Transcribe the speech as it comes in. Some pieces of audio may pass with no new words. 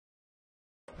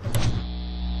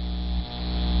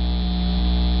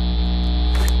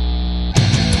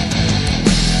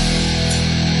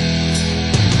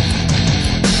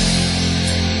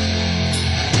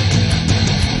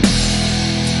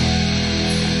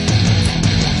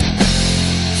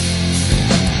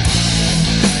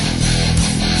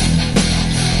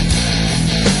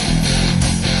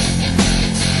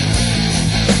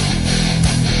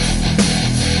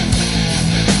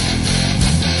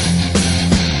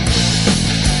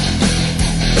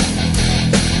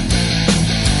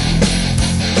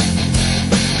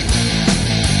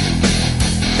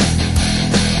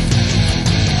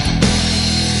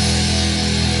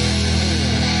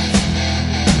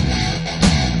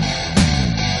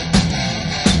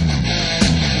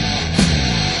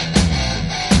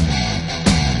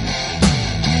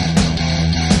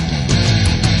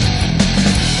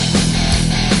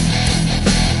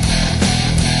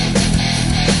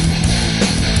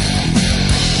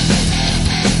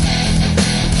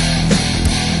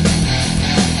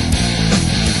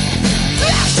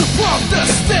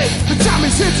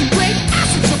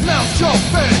your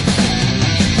fate.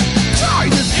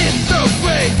 Join us in the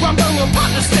rain, rumble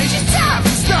upon the stage. It's time to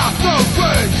start the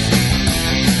race.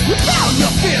 Rebel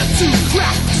your fear to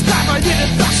crash. Just dive right in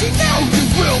and flash. You know you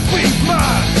will be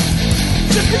mine.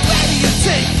 Just be ready and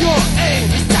take your aim.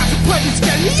 It's time to play this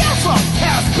game. The alpha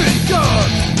has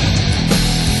begun.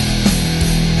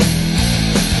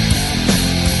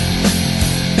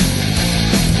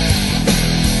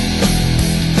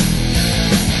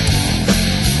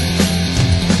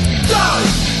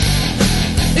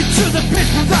 Into the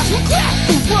people that will grab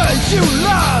the way you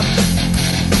love.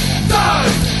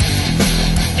 Dive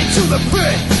into the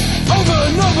pit over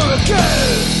and over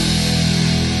again.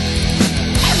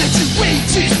 Energy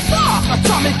reaches far.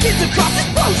 Atomic intercourse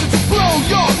explosion to blow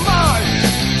your mind.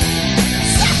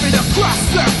 Snapping across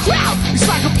the crowd. It's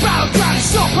like a battleground.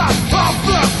 It's so out of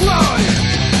the line.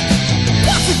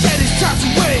 Once again it's time to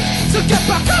wait. So get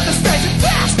back on the stage and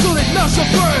dance till it melts your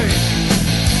brain.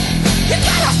 You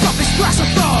cannot stop this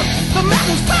crash-a-thon. The man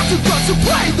who's about to go to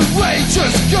play the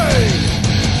Rangers game.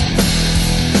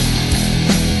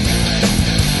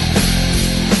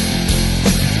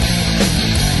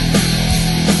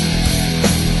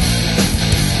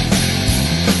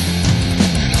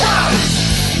 Dive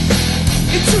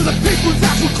into the people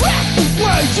that will grab the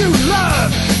way you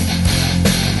love.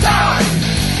 Dive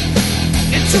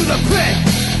into the pit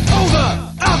over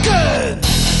again.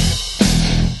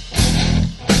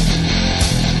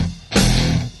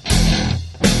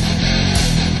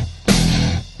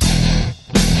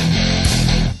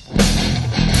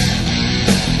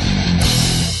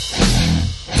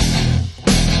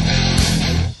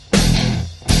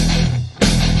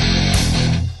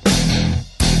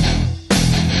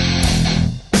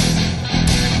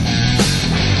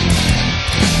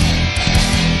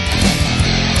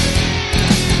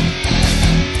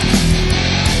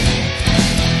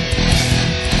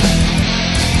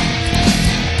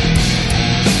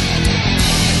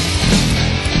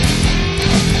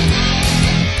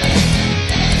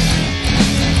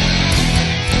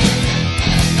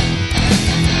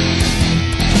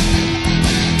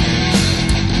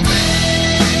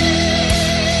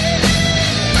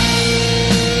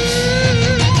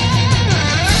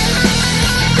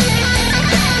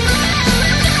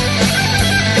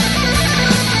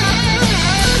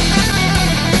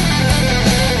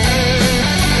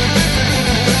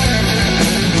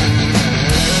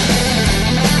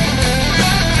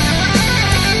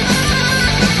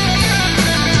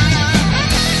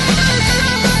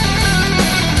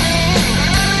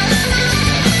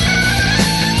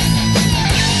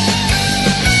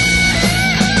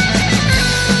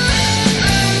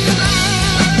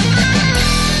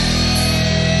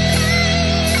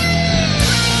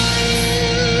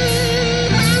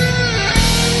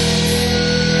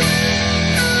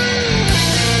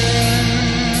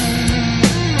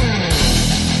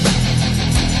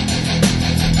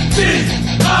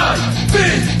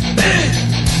 D.I.V.E.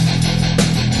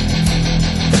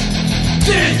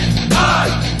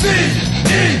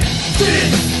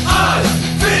 D.I.V.E.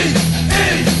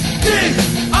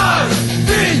 D.I.V.E.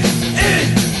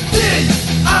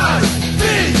 D.I.V.E.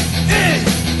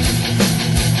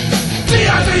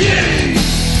 D.I.V.E.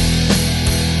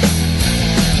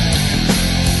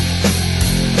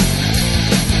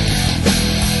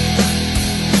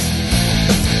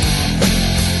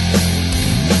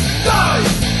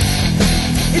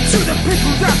 Into the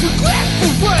people that will grab the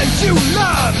way you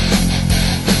love.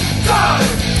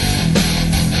 Dive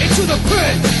into the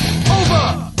pit over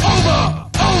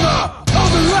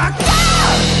like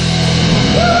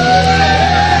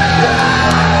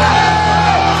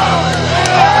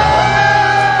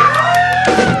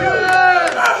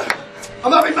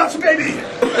I'm having lots of baby.